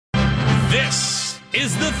This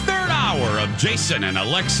is the third hour of Jason and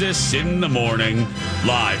Alexis in the morning.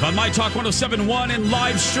 Live on My Talk 1071 and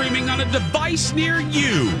live streaming on a device near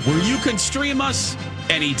you where you can stream us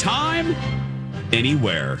anytime,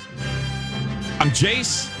 anywhere. I'm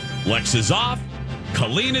Jace. Lex is off.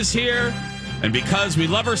 Colleen is here. And because we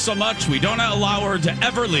love her so much, we don't allow her to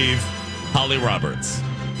ever leave. Holly Roberts.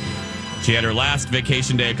 She had her last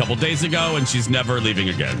vacation day a couple days ago, and she's never leaving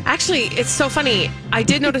again. Actually, it's so funny. I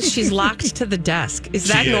did notice she's locked to the desk. Is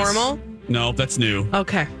that normal? No, that's new.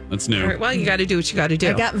 Okay. That's new. All right, well, you got to do what you got to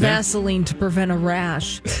do. I got Vaseline to prevent a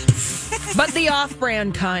rash. But the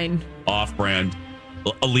off-brand kind. Off-brand.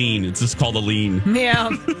 A lean. It's just called a lean. Yeah.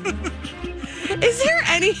 Is there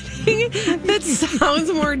anything that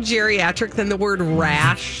sounds more geriatric than the word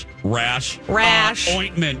rash? Rash.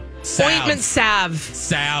 Ointment. Salve. Ointment salve.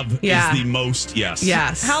 Salve Yeah. is the most, yes.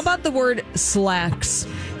 Yes. How about the word slacks?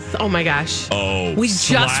 Oh, my gosh. Oh, We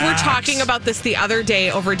just were talking about this the other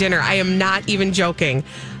day over dinner. I am not even joking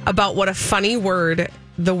about what a funny word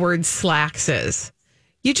the word slacks is.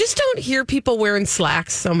 You just don't hear people wearing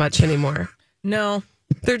slacks so much anymore. No.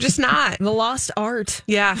 They're just not. The lost art.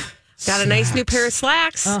 Yeah. Got a nice new pair of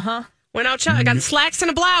slacks. Uh-huh. Went out I got slacks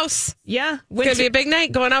and a blouse. Yeah. It's going to be a big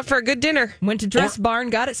night going out for a good dinner. Went to Dress Barn,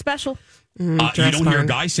 got it special. You don't hear a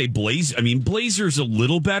guy say blazer. I mean, blazer's a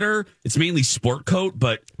little better. It's mainly sport coat,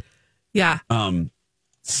 but yeah.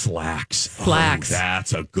 Slacks. Slacks. Oh,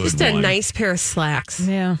 that's a good Just one. a nice pair of slacks.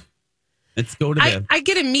 Yeah. Let's go to bed. I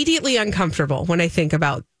get immediately uncomfortable when I think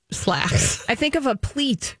about slacks. I think of a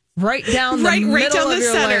pleat right down the right middle down of the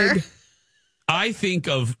your center. leg. I think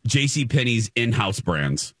of JCPenney's in-house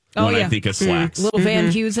brands when I think of slacks. Little Van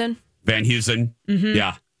Heusen. Van Heusen.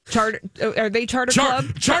 Yeah. Are they Charter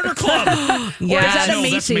Club? Charter Club. Or is that a No,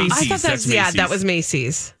 that's Macy's? I thought That's that was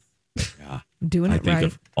Macy's. Yeah. Doing I it think right.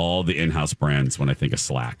 of all the in-house brands when I think of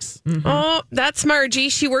slacks. Mm-hmm. Oh, that's Margie.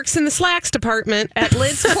 She works in the slacks department At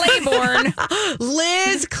Liz Claiborne.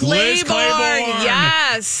 Liz Claiborne. Claiborne.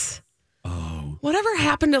 Yes. Oh. Whatever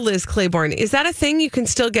happened to Liz Claiborne? Is that a thing you can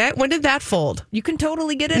still get? When did that fold? You can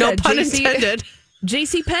totally get it No at pun intended.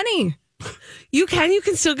 JC Penney. You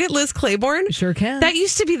can still get Liz Claiborne? Sure can. That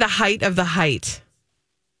used to be the height of the height.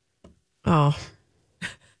 Oh.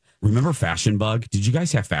 Remember Fashion Bug? Did you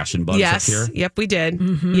guys have Fashion Bugs Yes. up here? Yep, we did.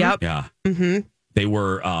 Mm-hmm. Yep. Yeah. Mm-hmm. They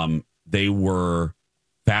were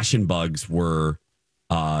Fashion Bugs were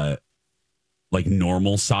like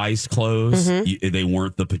normal sized clothes. They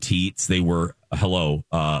weren't the petites. They were normal.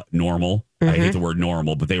 I hate the word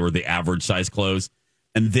normal, but they were the average size clothes.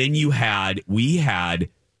 And then we had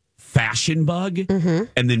Fashion Bug,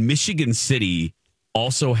 and then Michigan City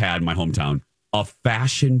also had, my hometown, a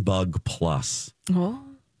Fashion Bug Plus. Oh.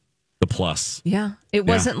 The Plus. Yeah. It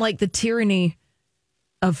wasn't like the tyranny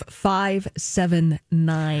of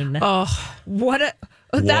 579. Oh, What a...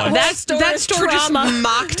 What? That store just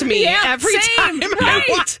mocked me every time I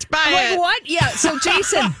walked by like, it. what? Yeah. So,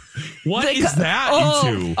 Jason. What is that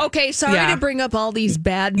into? Okay. Sorry Yeah. to bring up all these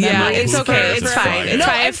bad Yeah, memories. it's okay. It's fine. It's No,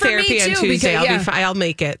 fine. I have and for me therapy on too, Tuesday. because, I'll be fine. I'll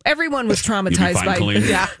make it. Everyone was You'll be traumatized fine, by... Colleen.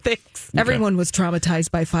 Yeah, thanks. Everyone was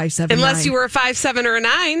traumatized by 579. Unless you were a 5'7" or a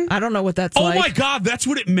 9. I don't know what that's Oh like. my God, that's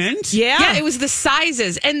what it meant? Yeah, it was the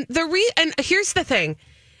sizes. And and here's the thing.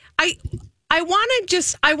 I want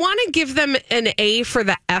to give them an A for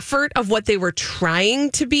the effort of what they were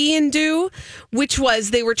trying to be and do, which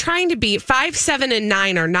was they were trying to be 5, 7, and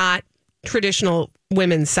 9 are not traditional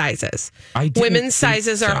women's sizes. Women's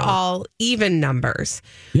sizes are all even numbers.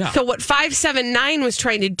 Yeah. So what 5, 7, 9 was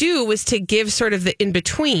trying to do was to give sort of the in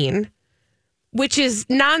between, which is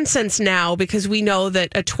nonsense now because we know that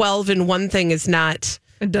a 12 in one thing is not.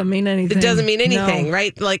 It doesn't mean anything. It doesn't mean anything, No.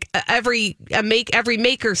 right? Like every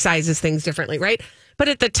maker sizes things differently, right? But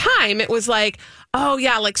at the time, it was like, oh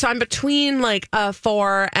yeah, like so I'm between like a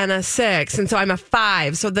 4 and a 6, and so I'm a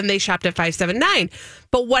 5. So then they shopped at 5, 7, 9.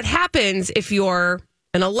 But what happens if you're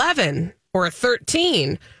an 11 or a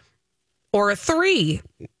 13 or a 3?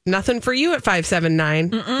 Nothing for you at 5, 7, 9.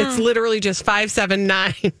 It's literally just 5, 7,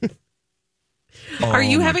 9. Are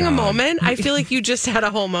you having a moment? I feel like you just had a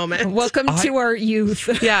whole moment. Welcome to our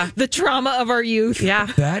youth. Yeah. The trauma of our youth. Yeah.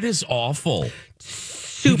 That is awful.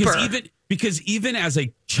 Super. Because even as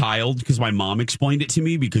a child, because my mom explained it to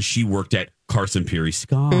me because she worked at Carson Peary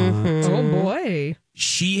Scott. Oh, boy.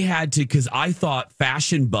 She had to, because I thought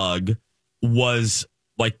Fashion Bug was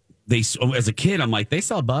like, as a kid, I'm like, they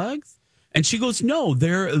sell bugs? And she goes, no,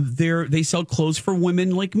 they sell clothes for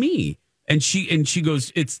women like me. And she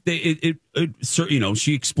goes,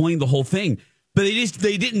 she explained the whole thing, but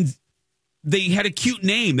they had a cute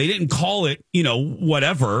name. They didn't call it,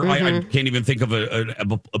 whatever. I can't even think of an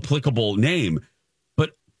applicable name,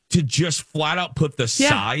 but to just flat out put the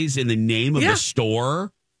size and the name of the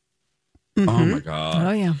store. Oh my God.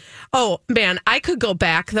 Oh, yeah. Oh, man. I could go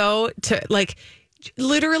back, though, to like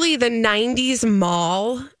literally the 90s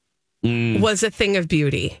mall was a thing of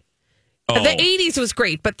beauty. Oh. The 80s was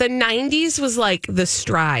great, but the 90s was like the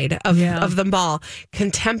stride of the mall.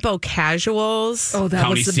 Contempo Casuals. Oh, that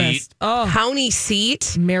County was the Seat. best. Oh, County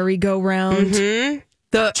Seat. merry-go-round.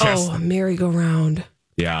 Merry-go-round.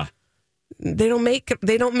 Yeah. They don't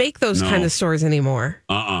make those kind of stores anymore.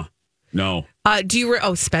 No. Do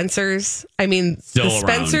you Spencer's? I mean, Still the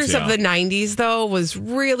Spencer's around, of the 90s though was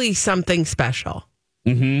really something special.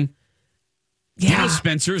 Mm-hmm. Yeah. You know,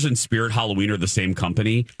 Spencer's and Spirit Halloween are the same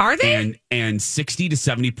company. Are they? And 60 to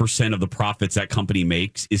 70% of the profits that company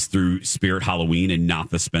makes is through Spirit Halloween and not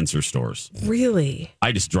the Spencer stores. Really?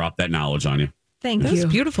 I just dropped that knowledge on you. Thank That's you.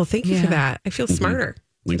 beautiful. Thank you for that. I feel smarter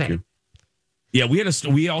Thank today. you. Yeah,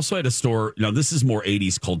 we also had a store. Now this is more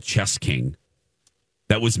 80s called Chess King.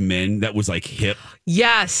 That was men. That was like hip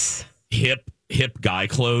guy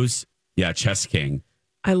clothes. Yeah, Chess King.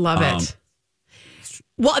 I love it.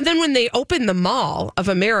 Well, and then when they opened the Mall of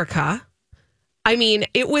America, I mean,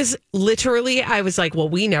 it was literally, I was like, well,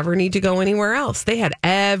 we never need to go anywhere else. They had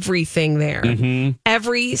everything there. Mm-hmm.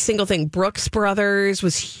 Every single thing. Brooks Brothers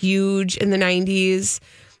was huge in the 90s.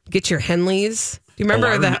 Get your Henleys. Do you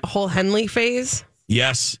remember the whole Henley phase?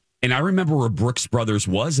 Yes. And I remember where Brooks Brothers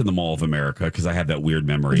was in the Mall of America because I have that weird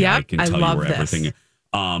memory. Yep, I can tell you where this. everything.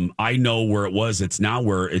 I know where it was. It's now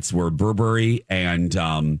where Burberry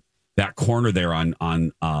and that corner there on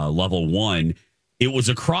level 1. It was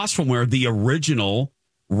across from where the original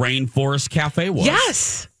Rainforest Cafe was.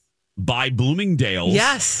 Yes. By Bloomingdale's.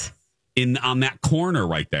 Yes. On that corner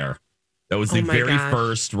right there. That was the very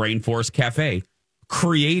first Rainforest Cafe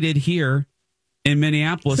created here in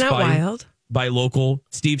Minneapolis. Isn't that wild? By local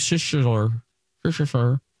Steve Shisher, who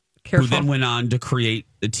then went on to create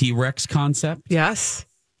the T-Rex concept. Yes.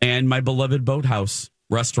 And my beloved Boathouse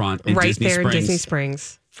restaurant in Disney Springs. In Disney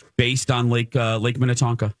Springs. Based on Lake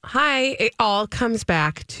Minnetonka. Hi. It all comes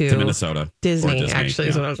back to Minnesota. Disney, actually,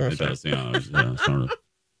 is what I was going to say. Sort of.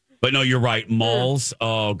 But no, you're right. Malls.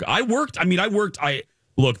 Oh,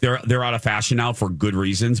 look, they're out of fashion now for good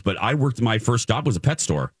reasons, but I worked, my first job was a pet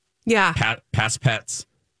store. Yeah. Past Pets.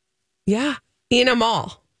 Yeah. In a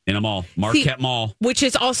mall. Marquette Mall. Which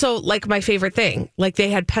is also like my favorite thing. Like they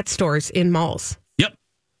had pet stores in malls. Yep.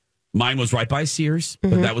 Mine was right by Sears,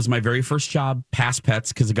 but that was my very first job, Past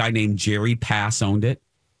Pets, because a guy named Jerry Pass owned it.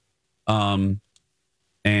 That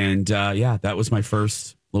was my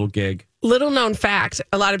first little gig. Little known fact,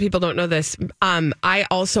 a lot of people don't know this. I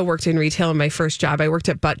also worked in retail in my first job. I worked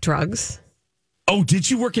at Butt Drugs. Oh, did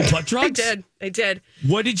you work at Butt Drugs? I did.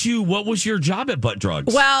 What was your job at Butt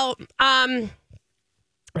Drugs? Well, I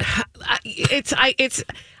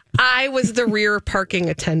was the rear parking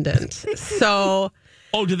attendant. So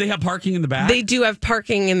oh, do they have parking in the back? They do have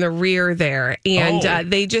parking in the rear there.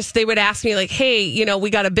 And they would ask me like, hey, we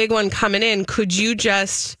got a big one coming in. Could you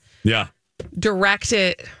just direct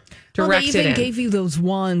it? They even gave you those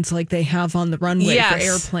wands like they have on the runway for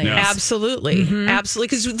airplanes. Yes. Absolutely. Absolutely.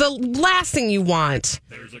 Because the last thing you want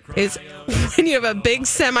is when you have a big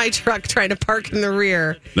semi-truck trying to park in the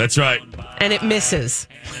rear. That's right. And it misses.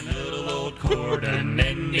 In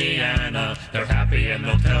Indiana, they're happy and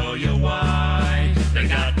they'll tell you why. They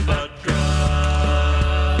got butt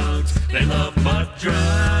drugs. They love butt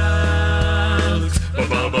drugs.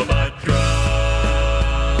 Ba-ba-ba butt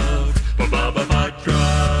drugs. Ba-ba-ba butt drugs.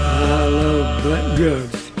 I love butt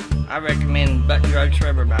drugs. I recommend butt drugs for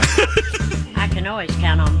everybody. I can always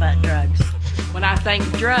count on butt drugs. When I think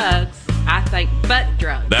drugs, I think butt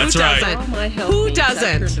drugs. That's right. All my health Who needs, I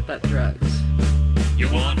doesn't? turn to butt drugs. You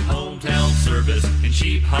want hometown service and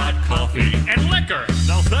cheap hot coffee and liquor.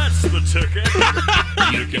 Now that's the ticket.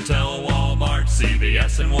 You can tell Walmart,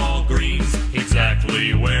 CVS, and Walgreens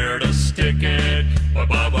exactly where to stick it.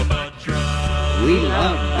 Ba-ba-ba butt drugs. We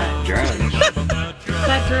love butt drugs.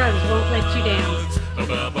 Butt drugs won't let you down.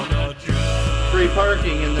 Ba-ba-ba drugs. Free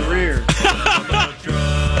parking in the rear. Ba-ba-ba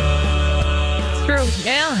drugs. It's true.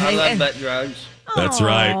 Yeah. I love butt drugs. That's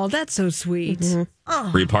right. Oh, that's so sweet.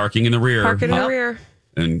 Free parking in the rear. Parking in the rear.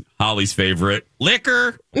 And Holly's favorite,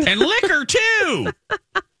 liquor. And liquor, too.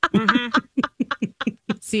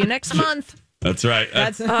 See you next month. That's right.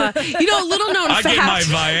 That's little known I fact. get my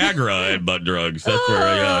Viagra at Butt Drugs. That's where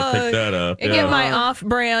I picked that up. I get my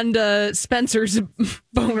off-brand Spencer's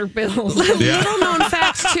boner pills. Little known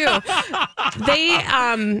facts too.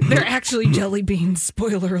 They're actually jelly beans.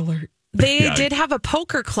 Spoiler alert. They did have a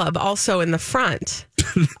poker club also in the front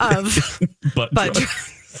of Butt Butt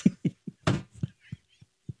Drugs.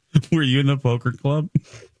 Were you in the poker club?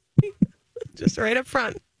 Just right up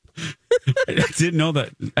front. I didn't know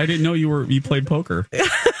that. I didn't know you played poker.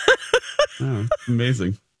 Oh,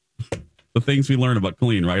 amazing. The things we learn about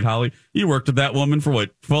Colleen, right, Holly? You worked with that woman for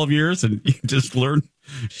 12 years, and you just learned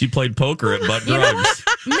she played poker at Butt Drugs.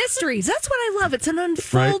 Mysteries. That's what I love. It's an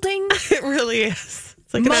unfolding It really is.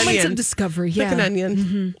 It's like an moments onion. of discovery. Yeah. Like an onion.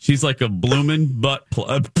 Mm-hmm. She's like a blooming butt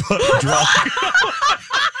drug.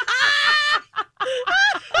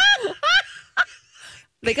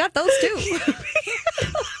 They got those too.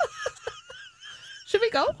 Should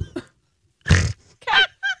we go? Okay.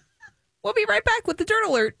 We'll be right back with the Dirt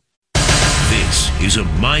Alert. This is a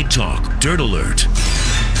My Talk Dirt Alert.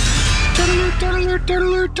 Dirt alert, dirt alert, dirt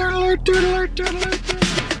alert, dirt alert, dirt alert, dirt alert.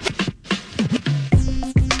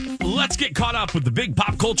 Let's get caught up with the big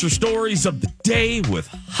pop culture stories of the day with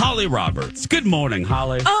Holly Roberts. Good morning,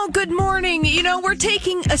 Holly. Oh, good morning. You know, we're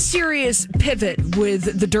taking a serious pivot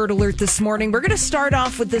with the Dirt Alert this morning. We're going to start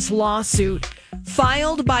off with this lawsuit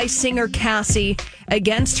filed by singer Cassie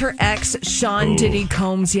against her ex, Sean Diddy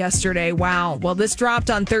Combs, yesterday. Wow. Well, this dropped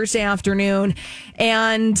on Thursday afternoon,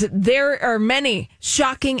 and there are many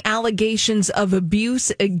shocking allegations of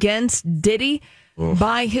abuse against Diddy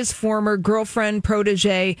by his former girlfriend,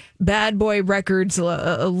 protege, Bad Boy Records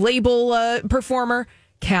label performer,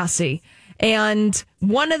 Cassie. And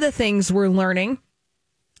one of the things we're learning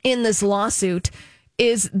in this lawsuit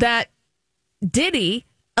is that Diddy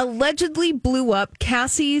allegedly blew up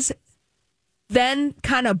Cassie's then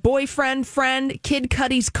kind of boyfriend, friend, Kid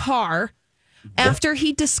Cudi's car after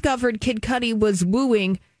he discovered Kid Cudi was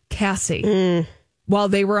wooing Cassie while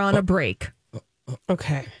they were on a break.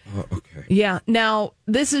 Okay. Okay. Yeah. Now,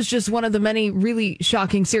 this is just one of the many really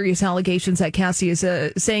shocking, serious allegations that Cassie is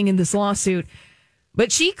saying in this lawsuit.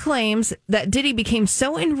 But she claims that Diddy became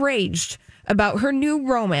so enraged about her new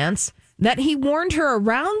romance that he warned her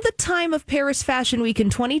around the time of Paris Fashion Week in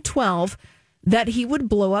 2012 that he would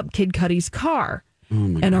blow up Kid Cudi's car.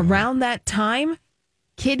 And around that time,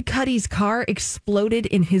 Kid Cudi's car exploded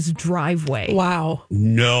in his driveway. Wow.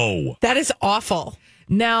 No. That is awful.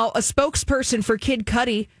 Now, a spokesperson for Kid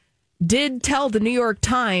Cudi did tell the New York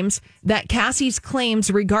Times that Cassie's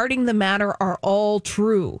claims regarding the matter are all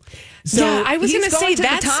true. So yeah, I was going to say the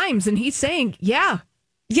that's Times, and he's saying, yeah,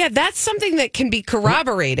 that's something that can be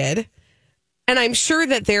corroborated, and I'm sure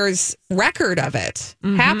that there's record of it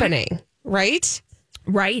happening. Right.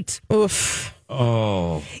 Oof.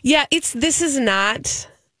 Oh. Yeah. This is not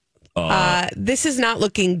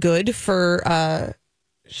looking good for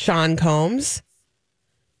Sean Combs.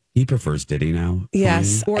 He prefers Diddy now.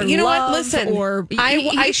 Yes. Or you know love, what? Listen, or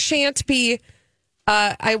I shan't be.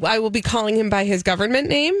 I will be calling him by his government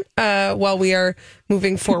name while we are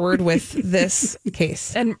moving forward with this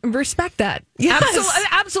case. And respect that. Yes.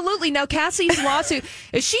 Absolutely. Now, Cassie's lawsuit,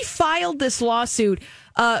 she filed this lawsuit,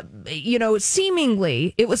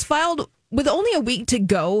 seemingly it was filed with only a week to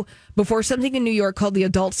go before something in New York called the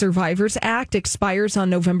Adult Survivors Act expires on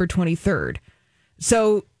November 23rd.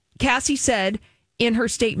 So Cassie said in her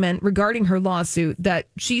statement regarding her lawsuit that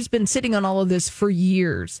she's been sitting on all of this for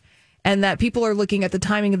years, and that people are looking at the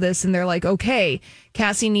timing of this and they're like, okay,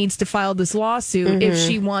 Cassie needs to file this lawsuit if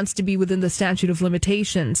she wants to be within the statute of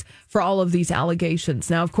limitations for all of these allegations.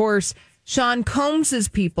 Now, of course, Sean Combs's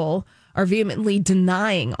people are vehemently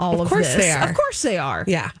denying all of this. Of course they are. Of course they are.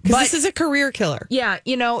 Yeah, because this is a career killer. Yeah,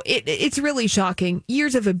 it's really shocking.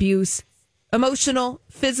 Years of abuse, emotional,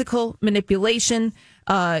 physical manipulation.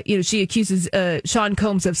 She accuses Sean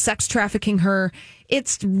Combs of sex trafficking her.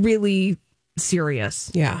 It's really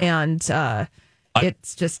serious. Yeah. And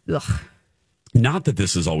it's just, ugh. Not that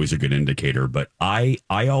this is always a good indicator, but I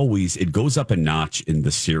always, it goes up a notch in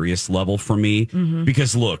the serious level for me.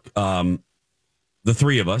 Because look, the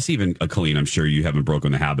three of us, even Colleen, I'm sure you haven't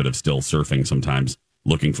broken the habit of still surfing sometimes,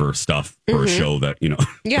 looking for stuff for a show that,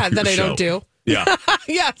 Yeah, that I don't do. Yeah.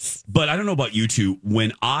 Yes. But I don't know about you two.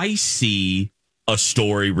 When I see a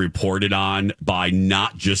story reported on by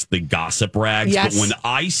not just the gossip rags, Yes. but when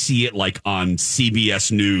I see it like on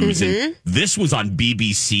CBS News, and this was on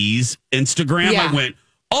BBC's Instagram, Yeah. I went,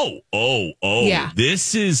 oh, Yeah.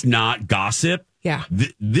 this is not gossip. Yeah.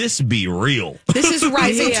 This be real. This is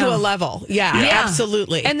rising Yeah. to a level. Yeah, Yeah.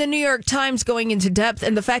 absolutely. And the New York Times going into depth,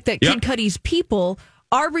 and the fact that Kid Cudi's people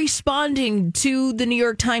are responding to the New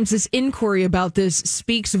York Times' inquiry about this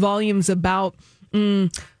speaks volumes about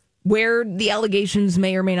where the allegations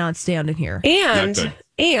may or may not stand in here.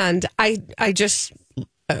 And I just,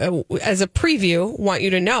 as a preview, want you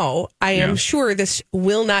to know, I am sure this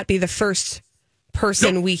will not be the first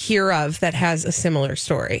person we hear of that has a similar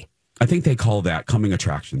story. I think they call that coming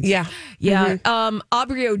attractions. Yeah. Yeah.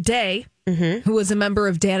 Aubrey O'Day, who was a member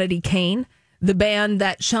of Danity Kane, the band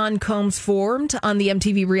that Sean Combs formed on the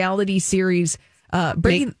MTV reality series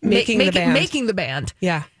Making the Band.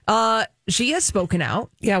 Yeah. She has spoken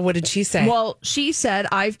out. Yeah, what did she say? Well, she said,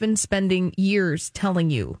 I've been spending years telling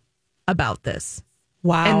you about this.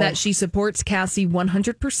 Wow. And that she supports Cassie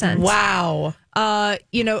 100%. Wow.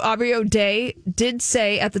 Aubrey O'Day did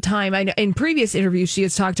say at the time, in previous interviews, she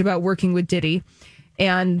has talked about working with Diddy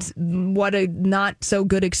and what a not so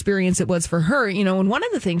good experience it was for her. And one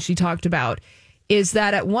of the things she talked about is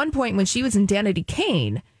that at one point when she was in Danity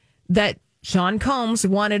Kane, that Sean Combs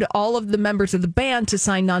wanted all of the members of the band to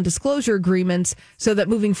sign non-disclosure agreements so that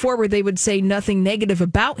moving forward they would say nothing negative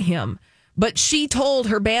about him. But she told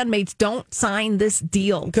her bandmates, don't sign this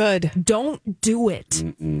deal. Good. Don't do it.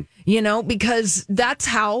 Because that's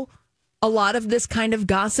how a lot of this kind of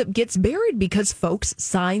gossip gets buried, because folks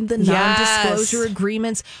sign the non-disclosure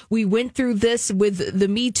agreements. We went through this with the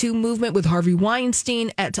Me Too movement with Harvey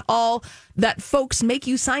Weinstein et al., that folks make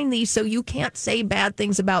you sign these so you can't say bad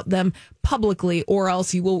things about them publicly, or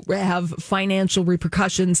else you will have financial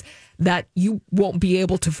repercussions that you won't be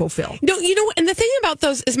able to fulfill. No, and the thing about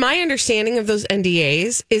those is my understanding of those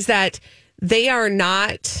NDAs is that they are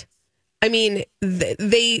not... I mean,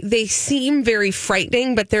 they seem very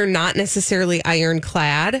frightening, but they're not necessarily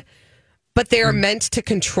ironclad. But they are meant to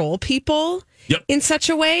control people in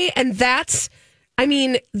such a way, and I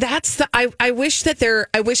wish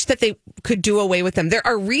that they could do away with them. There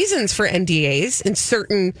are reasons for NDAs in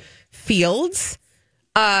certain fields,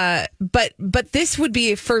 but this would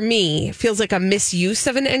be, for me, feels like a misuse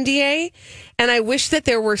of an NDA, and I wish that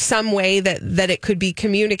there were some way that it could be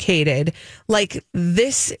communicated like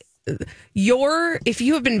this. If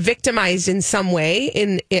you have been victimized in some way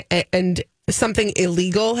and something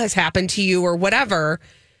illegal has happened to you or whatever,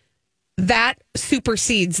 that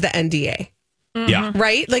supersedes the NDA. Yeah.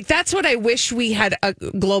 Right? Like, that's what I wish we had a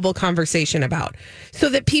global conversation about, so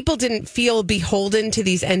that people didn't feel beholden to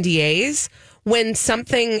these NDAs when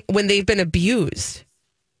they've been abused.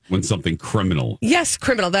 When something criminal. Yes,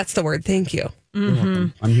 criminal. That's the word. Thank you.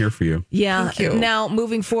 Mm-hmm. I'm here for you. Yeah. Thank you. Now,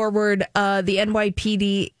 moving forward, the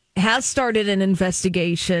NYPD has started an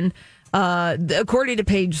investigation. According to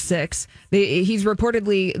Page 6, he's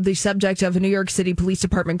reportedly the subject of a New York City Police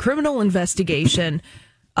Department criminal investigation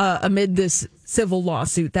amid this civil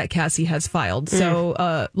lawsuit that Cassie has filed.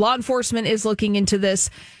 So law enforcement is looking into this,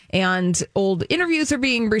 and old interviews are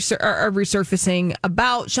being resurfacing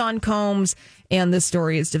about Sean Combs, and this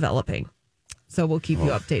story is developing. So we'll keep you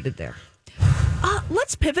updated there.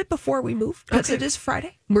 Let's pivot before we move, because it is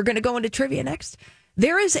Friday. We're going to go into trivia next.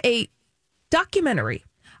 There is a documentary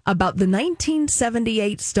about the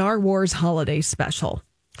 1978 Star Wars holiday special.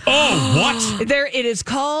 Oh, what? It is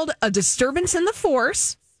called A Disturbance in the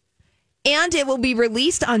Force, and it will be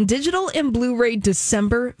released on digital and Blu-ray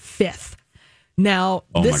December 5th. Now,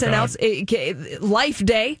 this announced Life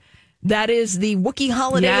Day. That is the Wookiee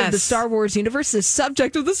holiday of the Star Wars universe, the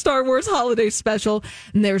subject of the Star Wars holiday special.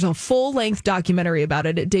 And there's a full-length documentary about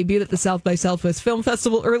it. It debuted at the South by Southwest Film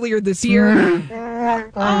Festival earlier this year.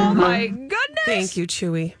 Oh, my goodness. Thank you,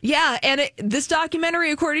 Chewy. Yeah, and this documentary,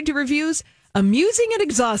 according to reviews, amusing and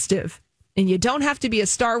exhaustive. And you don't have to be a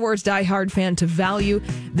Star Wars diehard fan to value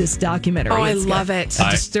this documentary. Oh, I love it. A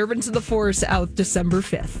Disturbance of the Force, out December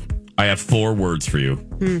 5th. I have 4 words for you.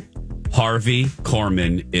 Harvey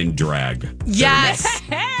Korman in drag. Yes.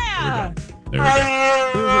 Yeah. There we go.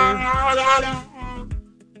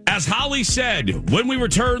 As Holly said, when we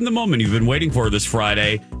return, the moment you've been waiting for this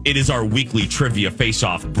Friday, it is our weekly trivia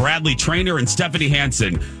face-off. Bradley Traynor and Stephanie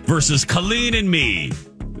Hansen versus Colleen and me.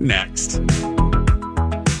 Next.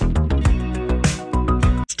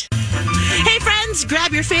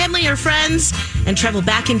 Grab your family or friends and travel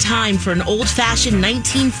back in time for an old-fashioned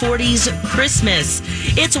 1940s Christmas.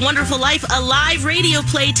 It's a Wonderful Life, a live radio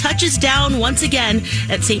play, touches down once again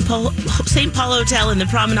at St. Paul Hotel in the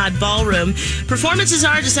Promenade Ballroom. Performances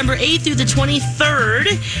are December 8th through the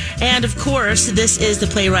 23rd. And, of course, this is the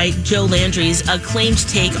playwright Joe Landry's acclaimed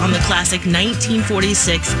take on the classic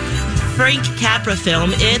 1946 Frank Capra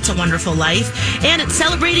film, It's a Wonderful Life, and it's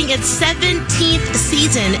celebrating its 17th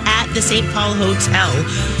season at the St. Paul Hotel.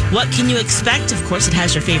 What can you expect? Of course, it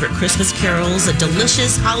has your favorite Christmas carols, a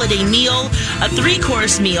delicious holiday meal, a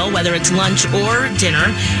 3-course meal, whether it's lunch or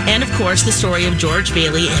dinner, and, of course, the story of George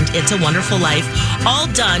Bailey and It's a Wonderful Life, all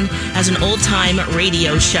done as an old-time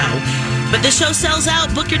radio show. But the show sells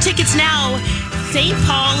out. Book your tickets now,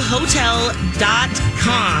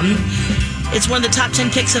 stpaulhotel.com. It's one of the top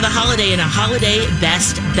 10 picks of the holiday and a holiday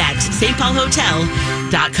best bet.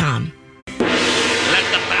 stpaulhotel.com. Let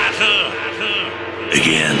the battle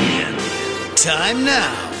Again. Time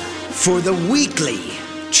now for the weekly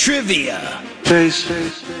trivia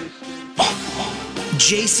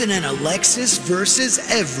Jason and Alexis versus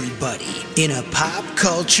everybody in a pop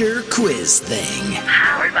culture quiz thing.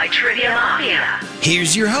 Powered by Trivia Mafia.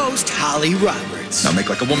 Here's your host, Holly Roberts. Now make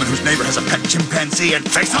like a woman whose neighbor has a pet chimpanzee and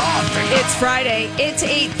face on. It's Friday. It's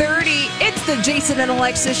 8:30. It's the Jason and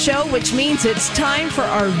Alexis show, which means it's time for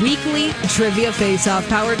our weekly Trivia Face-Off,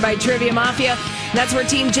 powered by Trivia Mafia. That's where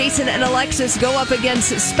Team Jason and Alexis go up against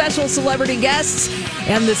special celebrity guests.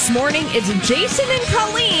 And this morning, it's Jason and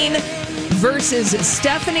Colleen versus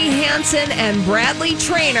Stephanie Hansen and Bradley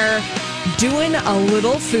Traynor doing a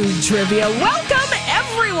little food trivia. Welcome,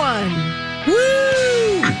 everyone.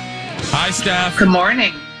 Woo! Hi, Steph. Good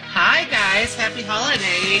morning. Hi, guys. Happy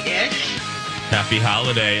holiday-ish. Happy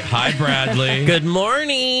holiday. Hi, Bradley. Good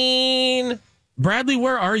morning. Bradley,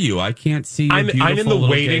 where are you? I can't see your I'm in beautiful the little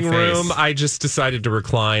waiting gay room. face. I just decided to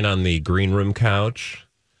recline on the green room couch.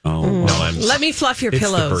 Oh, no, Let me fluff your it's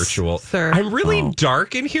pillows. the virtual. Sir. I'm really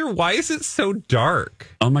dark in here. Why is it so dark?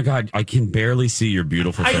 Oh my God, I can barely see your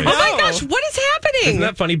beautiful face. Oh my gosh, what is happening? Isn't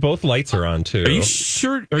that funny? Both lights are on too. Are you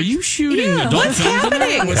sure? Are you shooting adult What's films in there?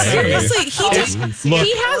 happening? Seriously,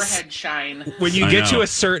 he has. Forehead shine. When you get to a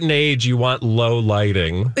certain age, you want low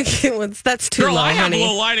lighting. That's too Girl, low, I have honey.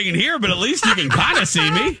 low lighting in here, but at least you can kind of see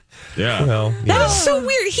me. Yeah. Well, That is so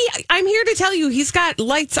weird. I'm here to tell you, he's got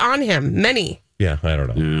lights on him. Many. yeah, I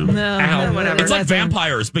don't know. No, whatever. It's like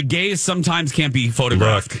vampires, but gays sometimes can't be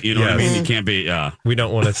photographed. Look, you know what I yes. mean? You can't be. Yeah. We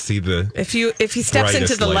don't want to see the. If he steps into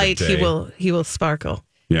brightest the light light, of he day. will sparkle.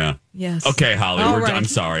 Yeah. Yes. Okay, Holly. All I'm right.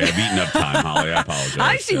 sorry. I've eaten up time, Holly. I apologize.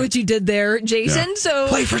 I see what you did there, Jason. Yeah. So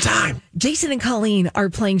Play for time. Jason and Colleen are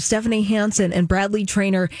playing Stephanie Hansen and Bradley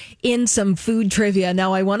Traynor in some food trivia.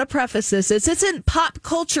 Now, I want to preface this. This isn't pop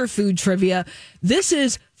culture food trivia. This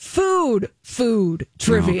is food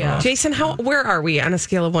trivia. Jason, where are we on a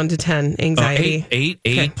scale of 1 to 10 anxiety?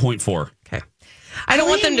 8.4. Okay. I don't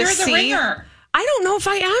want them to You're the see. ringer. I don't know if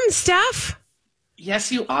I am, Steph.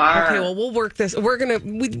 Yes, you are. Okay, well, we'll work this. We're gonna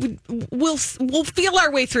we'll feel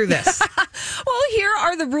our way through this. Well, here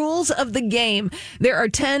are the rules of the game. There are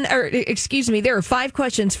there are 5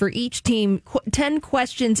 questions for each team, 10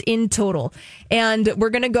 questions in total. And we're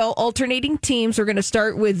going to go alternating teams. We're going to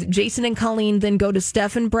start with Jason and Colleen, then go to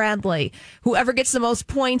Steph and Bradley. Whoever gets the most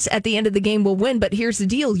points at the end of the game will win. But here's the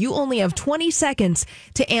deal. You only have 20 seconds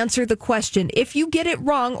to answer the question. If you get it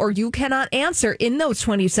wrong or you cannot answer in those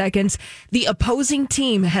 20 seconds, the opposing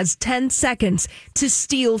team has 10 seconds to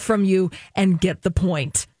steal from you and get the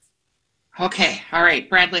point. Okay. All right.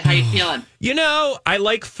 Bradley, how you feeling? You know, I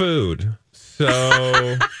like food, so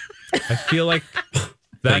I feel like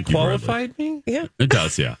that Thank you, qualified me. Yeah, It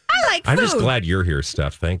does, yeah. I like food. I'm just glad you're here,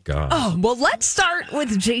 Steph. Thank God. Oh, well, let's start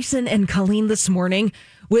with Jason and Colleen this morning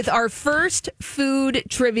with our first food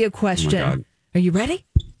trivia question. God. Are you ready?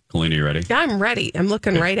 Colleen, are you ready? Yeah, I'm ready. I'm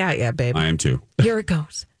looking right at you, babe. I am too. Here it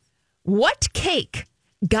goes. What cake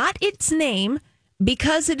got its name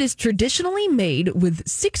because it is traditionally made with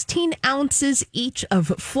 16 ounces each of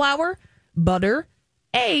flour, butter,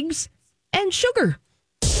 eggs, and sugar?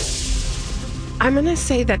 I'm going to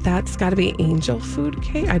say that's got to be angel food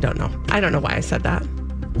cake. I don't know. I don't know why I said that.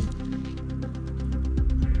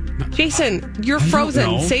 Jason, you're I don't frozen.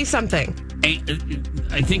 know. Say something.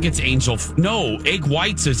 I think it's angel. No, egg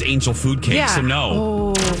whites is angel food cake. Yeah. So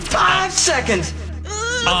no. 5 seconds.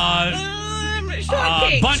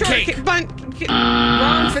 Bunt cake.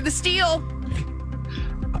 Wrong for the steal.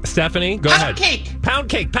 Stephanie, go Pound ahead. cake. Pound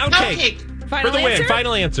cake. Pound cake. Final For the answer? win.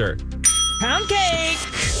 Final answer. Pound cake.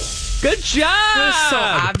 Good job. It was so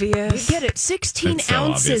obvious. You get it. 16 It's so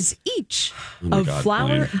ounces each my of God, flour,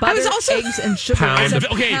 Colleen. butter, I was also- eggs, and sugar. Pound. It's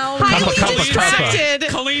a Okay, pound Highly Cuppa, cake. distracted.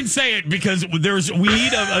 Colleen, say it because we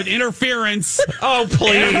need an interference. Oh,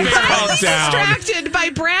 please calm Highly down. distracted by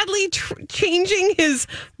Bradley changing his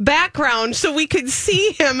background so we could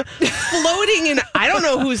see him floating in I don't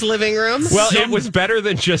know whose living room. Well, it was better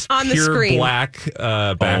than just On the pure screen. black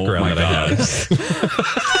background my that I God.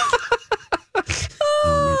 had.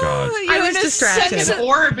 Oh my God. I You're was in a distracted. sense- An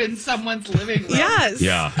orb in someone's living room. Yes.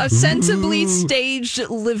 Yeah. A sensibly staged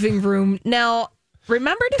living room. Now,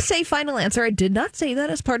 remember to say final answer. I did not say that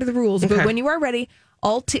as part of the rules, but Okay. when you are ready,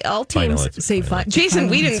 all Final teams answer, say final final. Jason,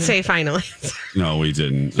 we didn't answer. say finally. No, we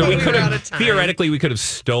didn't. So we We're could out have of time. theoretically we could have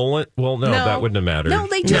stolen. Well, no, that wouldn't have mattered. No,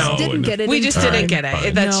 they just No, didn't get it. We in just time. didn't get it.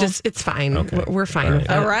 Fine. That's No. just, it's fine. Okay. We're fine All with right.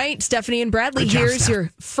 that. All right, Stephanie and Bradley, Good job, here's Steph.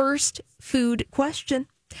 your first food question.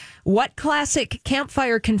 What classic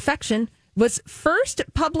campfire confection was first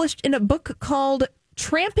published in a book called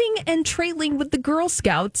Tramping and Trailing with the Girl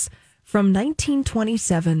Scouts from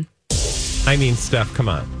 1927? I mean, Steph, come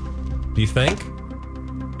on. Do you think?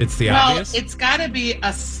 It's the well, obvious. it's got to be a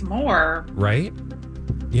s'more. Right?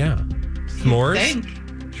 Yeah. S'mores? Think.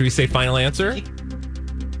 Should we say final answer?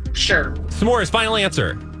 Sure. S'mores, final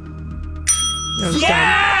answer.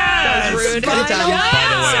 That was rude. Final and dumb.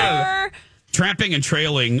 answer. Tramping and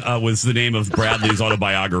Trailing was the name of Bradley's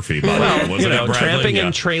autobiography. By the way, wasn't it, Bradley? Tramping Yeah.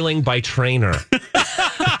 and Trailing by Trainer.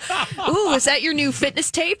 Ooh, is that your new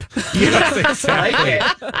fitness tape? Yes, exactly.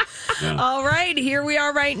 All right, here we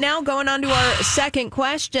are right now, going on to our second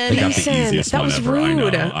question. I got the Listen, easiest that one was ever.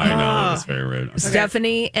 rude. I know. That was very rude. Okay.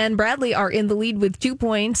 Stephanie and Bradley are in the lead with 2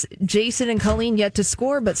 points. Jason and Colleen yet to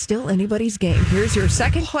score, but still anybody's game. Here's your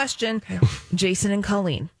second question, Jason and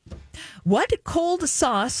Colleen. What cold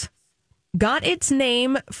sauce got its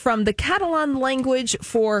name from the Catalan language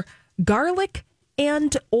for garlic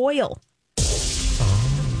and oil?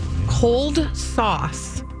 Cold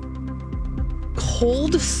sauce.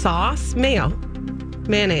 Cold sauce?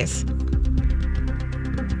 Mayonnaise.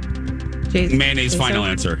 Mayonnaise, final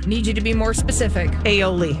answer. Need you to be more specific.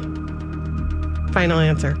 Aioli. Final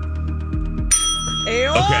answer. Aioli.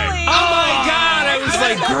 Okay. Oh my God! I was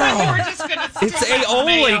like, girl, it's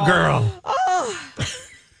aioli, girl.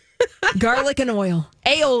 Garlic and oil.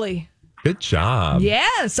 Aioli. Good job.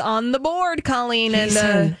 Yes, on the board, Colleen and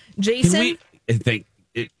Jason. Can we think?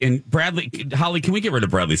 And Bradley, Holly, can we get rid of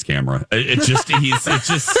Bradley's camera? It's just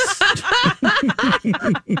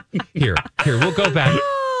Here, we'll go back.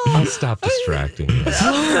 I'll stop distracting you. It's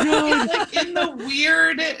like in the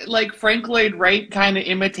weird, like Frank Lloyd Wright kind of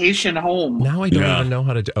imitation home. Now I don't even know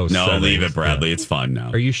how to do. Oh, no, settings. leave it, Bradley. It's fun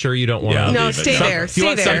now. Are you sure you don't want to? No, stay there. Do you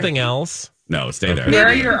want something else? No, stay there. Where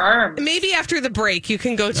are your arms? Maybe after the break, you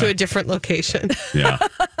can go to a different location. Yeah.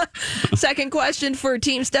 Second question for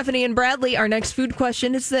Team Stephanie and Bradley. Our next food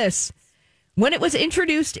question is this. When it was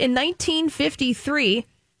introduced in 1953,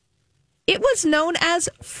 it was known as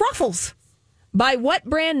Fruffles. By what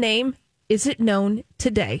brand name is it known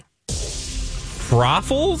today?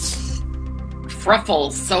 Fruffles?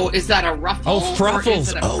 Fruffles. So is that a ruffle? Oh, Fruffles. Or is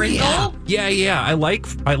it a Pringle? Yeah. I like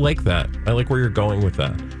that. I like where you're going with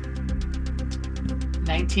that.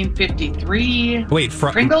 1953. Wait,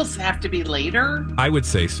 Pringles have to be later? I would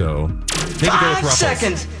say so. Maybe go with 5 Ruffles.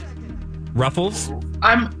 seconds. Ruffles?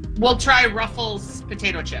 We'll try Ruffles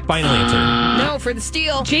potato chips. Final answer. No, for the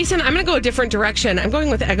steal. Jason, I'm going to go a different direction. I'm going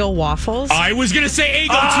with Eggo waffles. I was going to say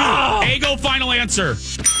Eggo too. Eggo, final answer.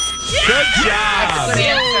 Good job. Good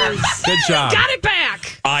answer. Good job. Got it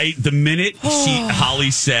back. The minute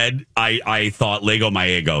Holly said, I thought Lego my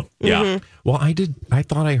Eggo. Yeah. Mm-hmm. Well, I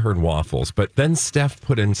thought I heard waffles, but then Steph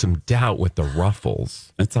put in some doubt with the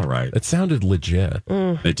Ruffles. That's all right. It sounded legit.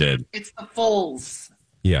 It did. It's the fulls.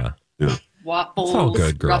 Yeah. Waffles. It's all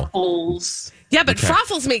good, girl. Ruffles. Yeah, but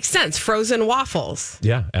Fruffles makes sense. Frozen waffles.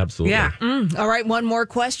 Yeah, absolutely. Yeah. All right, one more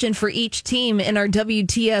question for each team in our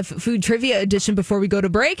WTF Food Trivia edition before we go to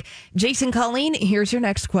break. Jason, Colleen, here's your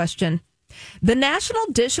next question. The national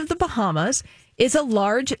dish of the Bahamas is a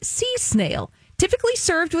large sea snail, typically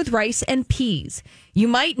served with rice and peas. You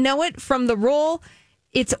might know it from the role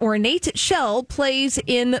its ornate shell plays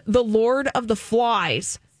in The Lord of the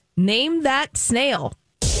Flies. Name that snail.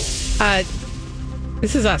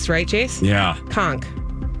 This is us, right, Jace? Yeah. Conch.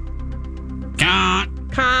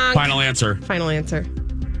 Conch. Final answer. Final answer.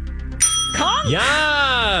 Conch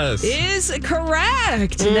Yes. is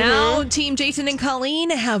correct. Now, Team Jason and Colleen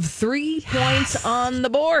have 3 points on the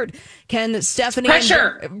board. Can Stephanie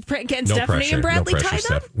and Bradley tie them?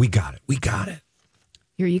 Steph. We got it.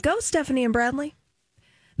 Here you go, Stephanie and Bradley.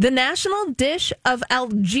 The national dish of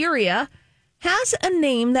Algeria has a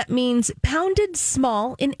name that means pounded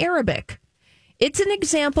small in Arabic. It's an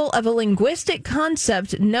example of a linguistic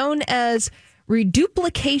concept known as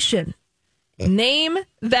reduplication. Name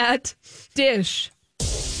that dish.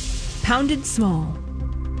 Pounded small.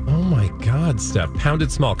 Oh my God, Steph.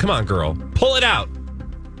 Pounded small. Come on, girl. Pull it out.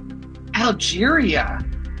 Algeria.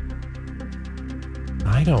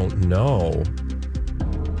 I don't know.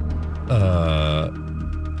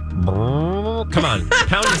 Come on.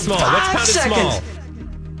 Pounded small. What's pounded small?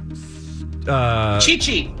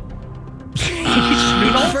 Chi-chi.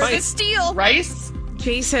 For the steal. Rice.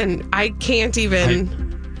 Jason, I can't even.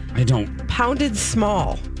 I don't. Pounded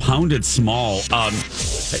small. Pounded small.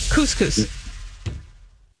 Couscous.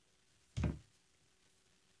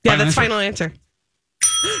 Yeah, that's final answer.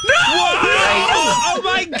 No! Oh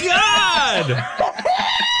my God!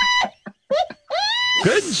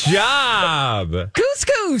 Good job.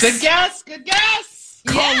 Couscous. Good guess. Good guess.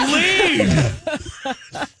 Colleen!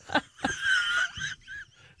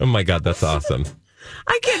 Oh my God, that's awesome.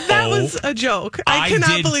 That was a joke. I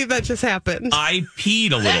cannot believe that just happened. I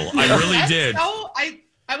peed a little. I really did. No, I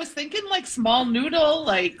I was thinking like small noodle,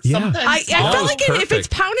 like Yeah. something. I small. felt like if it's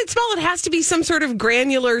perfect. pounded small, it has to be some sort of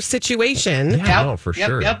granular situation. Yeah, no, for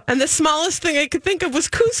sure. And the smallest thing I could think of was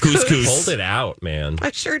couscous. Couscous. Pulled it out, man.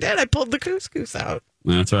 I sure did. I pulled the couscous out.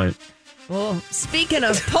 That's right. Well, speaking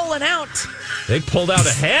of pulling out, They pulled out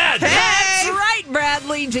a head. that's right,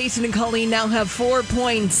 Bradley. Jason and Colleen now have 4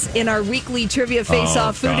 points in our weekly Trivia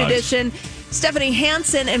Face-Off Food gosh. Edition. Stephanie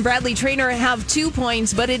Hansen and Bradley Traynor have 2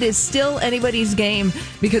 points, but it is still anybody's game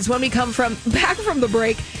because when we come back from the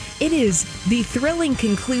break, it is the thrilling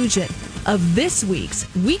conclusion of this week's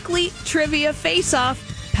weekly Trivia Face-Off,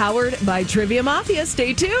 powered by Trivia Mafia.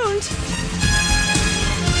 Stay tuned.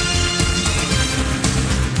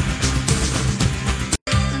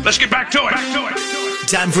 Let's get back to it.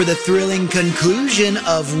 Time for the thrilling conclusion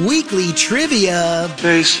of weekly trivia.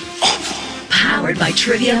 Base. Powered by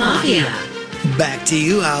Trivia Mafia. Back to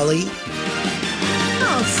you, Holly.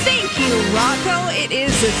 Oh, thank you, Rocco. It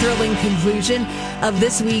is the thrilling conclusion of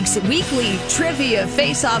this week's weekly Trivia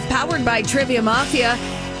Face-Off, powered by Trivia Mafia.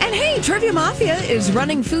 And hey, Trivia Mafia is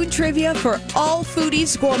running food trivia for all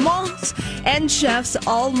foodies, gourmands, and chefs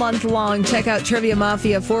all month long. Check out Trivia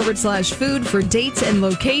Mafia /food for dates and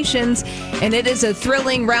locations. And it is a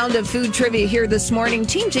thrilling round of food trivia here this morning.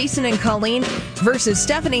 Team Jason and Colleen versus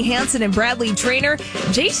Stephanie Hansen and Bradley Traynor.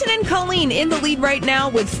 Jason and Colleen in the lead right now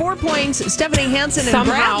with 4 points. Stephanie Hansen and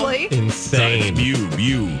Bradley. Insane. So it's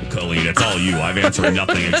you, Colleen. It's all you. I've answered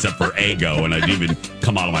nothing except for ego, and I didn't even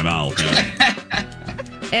come out of my mouth. You know?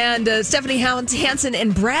 And Stephanie Hansen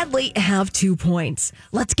and Bradley have 2 points.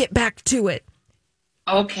 Let's get back to it.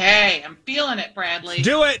 Okay, I'm feeling it, Bradley.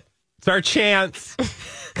 Do it. It's our chance.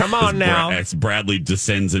 Come on now. As Bradley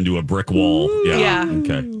descends into a brick wall. Yeah.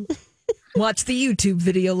 Okay. Watch the YouTube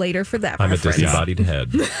video later for that I'm reference. a disembodied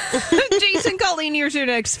head. Jason, Colleen, here's your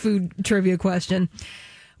next food trivia question.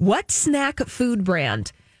 What snack food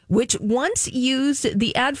brand, which once used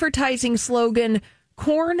the advertising slogan,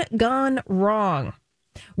 "Corn Gone Wrong,"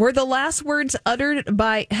 were the last words uttered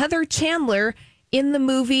by Heather Chandler in the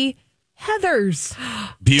movie Heathers?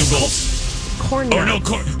 Bugles. Corn nuts. Or no,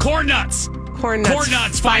 corn nuts. Corn nuts. Corn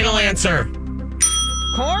nuts. Final answer.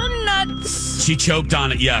 Corn nuts. She choked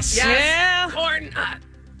on it. Yes. Yeah. Corn nut.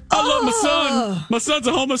 I love my son. My son's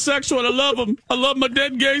a homosexual, and I love him. I love my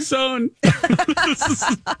dead gay son.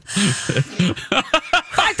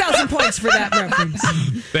 5,000 points for that reference.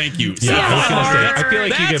 Thank you. Yeah, I was gonna say, I feel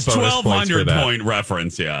like you That's get bonus points for 1,200 that. point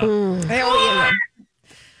reference. Yeah. Hell yeah.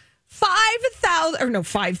 5,000, or no,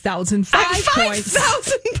 5,000, 5 points.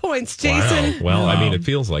 5,000 points, Jason. Wow. Well, I mean, it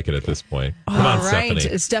feels like it at this point. Come on, All right,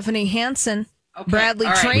 Stephanie. Stephanie Hansen, Okay, Bradley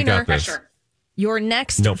all right. We Traynor. got this. Your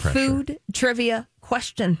next No pressure. food trivia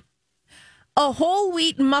question. A whole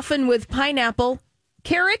wheat muffin with pineapple,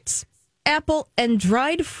 carrots, apple, and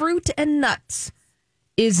dried fruit and nuts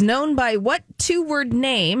is known by what 2-word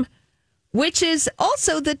name, which is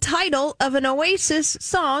also the title of an Oasis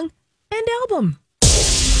song and album?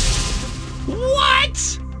 What?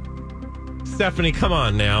 Stephanie, come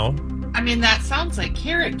on now. I mean, that sounds like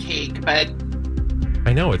carrot cake, but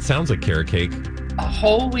I know, it sounds like carrot cake. a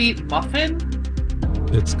whole wheat muffin?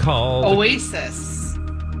 It's called Oasis.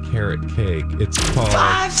 carrot cake. It's called...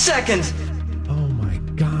 5 seconds. Oh, my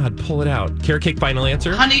God. Pull it out. Carrot cake, final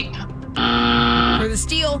answer? Honey. For the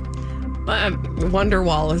steal.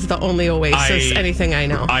 Wonderwall is the only Oasis anything I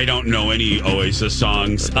know. I don't know any Oasis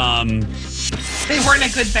songs. They weren't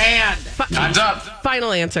a good band. Time's up.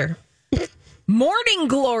 Final answer. Morning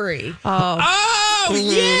Glory. Oh,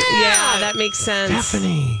 yeah, that makes sense.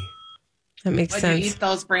 Stephanie. That makes When sense. you eat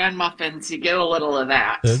those bran muffins, you get a little of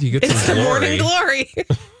that. You get It's some the glory. morning glory.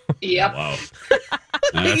 Yep. Wow.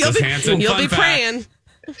 That's You'll a be, Hanson you'll fun be fact. praying.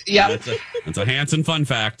 Yep. That's a Hanson fun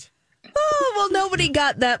fact. Oh, well, nobody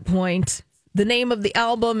got that point. The name of the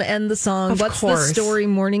album and the song. Of What's course. the story?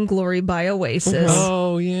 Morning Glory by Oasis.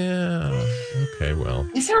 Oh, yeah. Okay, well.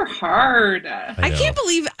 These are hard. I can't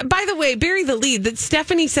believe, by the way, bury the lead, that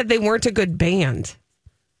Stephanie said they weren't a good band.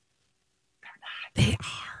 They are.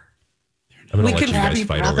 I'm We going to let can- you guys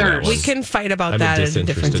fight over that one. We can fight about I'm that a at a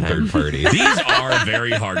different disinterested time. third party. These are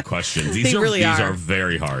very hard questions. These They are really these are. are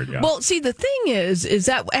very hard. Yeah. Well, see, the thing is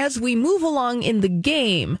that as we move along in the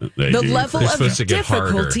game, They the do. level They're of supposed to get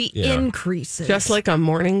difficulty harder. Yeah. increases. Just like a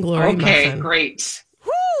morning glory Okay, muffin. great.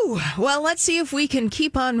 Whew. Well, let's see if we can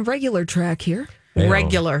keep on regular track here. Hey,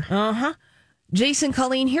 Regular. Uh-huh. Jason,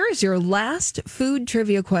 Colleen, here is your last food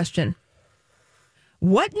trivia question.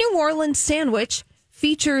 What New Orleans sandwich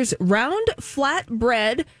features round, flat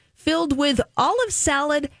bread filled with olive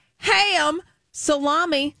salad, ham,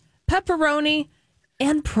 salami, pepperoni,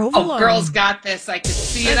 and provolone? Oh, girl's got this. I can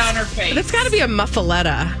see it on her face. But it's got to be a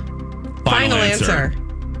muffaletta. Final answer.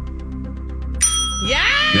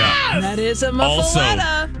 Yeah. That is a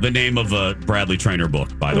muffaletta. Also, the name of a Bradley Trainer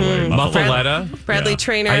book, by the way. Muffaletta? Bradley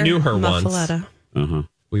Trainer. I knew her once. Muffaletta.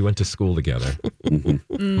 We went to school together.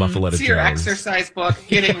 Muffaletta It's your Jones. exercise book,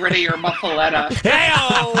 getting rid of your muffaletta.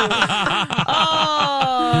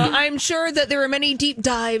 I'm sure that there are many deep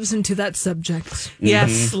dives into that subject.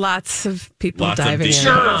 Yes, lots of people diving in.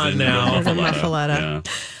 Sure on now. Muffaletta. Yeah.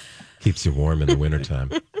 Keeps you warm in the wintertime.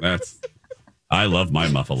 I love my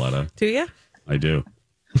muffaletta. Do you? I do.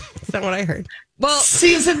 Is that what I heard? Well,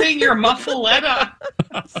 seasoning your muffaletta.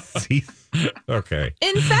 Okay.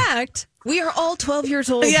 In fact, we are all 12 years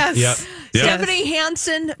old. Yes. Yep. Stephanie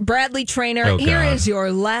Hansen, Bradley Trainer. Oh, Here God. is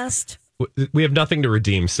your last. We have nothing to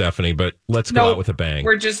redeem, Stephanie, but let's go out with a bang.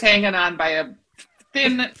 We're just hanging on by a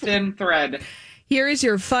thin thread. Here is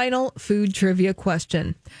your final food trivia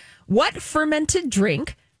question. What fermented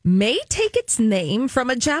drink may take its name from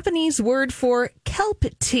a Japanese word for kelp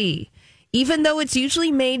tea, even though it's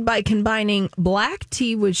usually made by combining black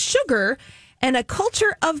tea with sugar and a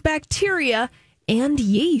culture of bacteria and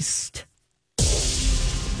yeast?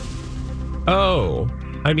 Oh,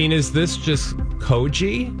 I mean, is this just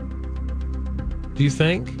koji? Do you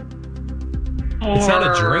think? It's not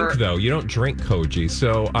a drink, though. You don't drink koji.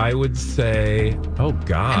 So I would say, oh,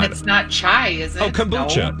 God. And it's not chai, is it? Oh,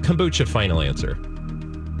 kombucha. No? Kombucha, final answer.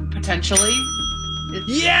 Potentially.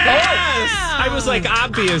 Yes! I was like,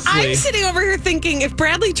 obviously. I'm sitting over here thinking if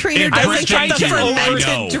Bradley Trainer doesn't get the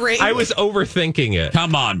fermented drink. I was overthinking it.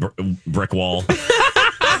 Come on, brick wall.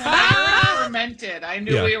 Fermented. I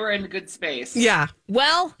knew we were in good space. Yeah.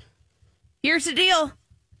 Well, here's the deal.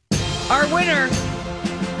 Our winner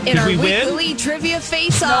in Did our we win? weekly trivia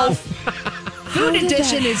face-off. Food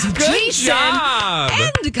edition is Jason job.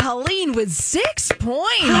 and Colleen with 6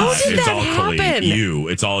 points. How did It's that all happen? Colleen. You.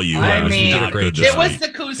 It's all you. I Roz. mean, You did a great job. it was the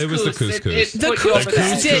couscous. It was the couscous. The put you over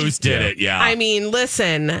couscous there. Couscous did it, yeah. I mean,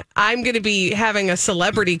 listen, I'm going to be having a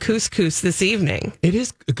celebrity couscous this evening. It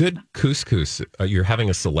is a good couscous. You're having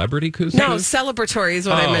a celebrity couscous? No, celebratory is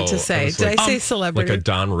what I meant to say. was Did like- I say celebrity? Like a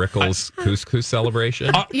Don Rickles couscous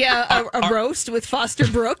celebration? Yeah, a roast with Foster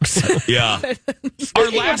Brooks. Yeah.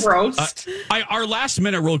 roast. Our last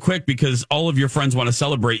minute, real quick, because all of your friends want to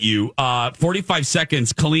celebrate you. 45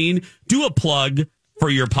 seconds. Colleen, do a plug for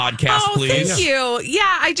your podcast, please. Thank you.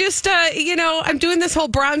 Yeah, I just, I'm doing this whole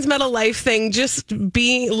bronze medal life thing, just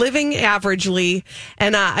living averagely.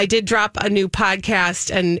 And I did drop a new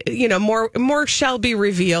podcast and, more shall be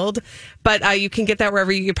revealed. But you can get that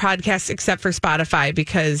wherever you get podcasts except for Spotify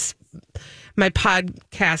because my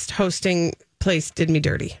podcast hosting place did me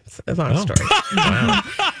dirty. It's a long story. Wow.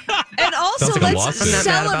 And also, Sounds like a let's lawsuit. I'm not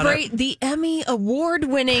mad about celebrate the Emmy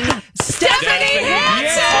award-winning Stephanie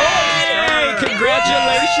Hansen. Yay!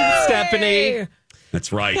 Congratulations, Stephanie.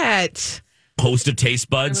 That's right. That. Host of Taste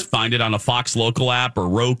Buds. Find it on a Fox local app or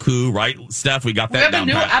Roku, right, Steph? We got We that have a down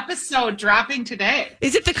new pat. episode dropping today.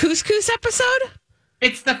 Is it the couscous episode?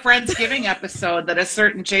 It's the Friendsgiving episode that a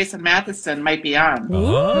certain Jason Matheson might be on.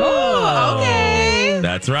 Oh, okay.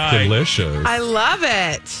 That's right. Delicious. I love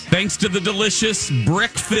it. Thanks to the delicious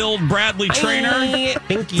brick-filled Bradley Trainer.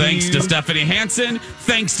 Thank you. Thanks to Stephanie Hansen.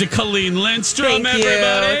 Thanks to Colleen Lindstrom, Thank you.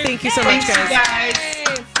 everybody. Thank you so much, Thanks, guys.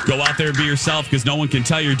 guys. Go out there and be yourself because no one can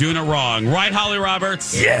tell you're doing it wrong. Right, Holly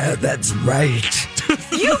Roberts? Yeah, that's right.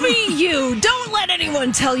 You be you. Don't let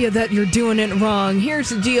anyone tell you that you're doing it wrong. Here's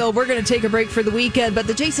the deal. We're going to take a break for the weekend, but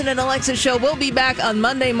the Jason and Alexis show will be back on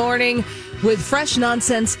Monday morning with fresh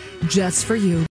nonsense just for you.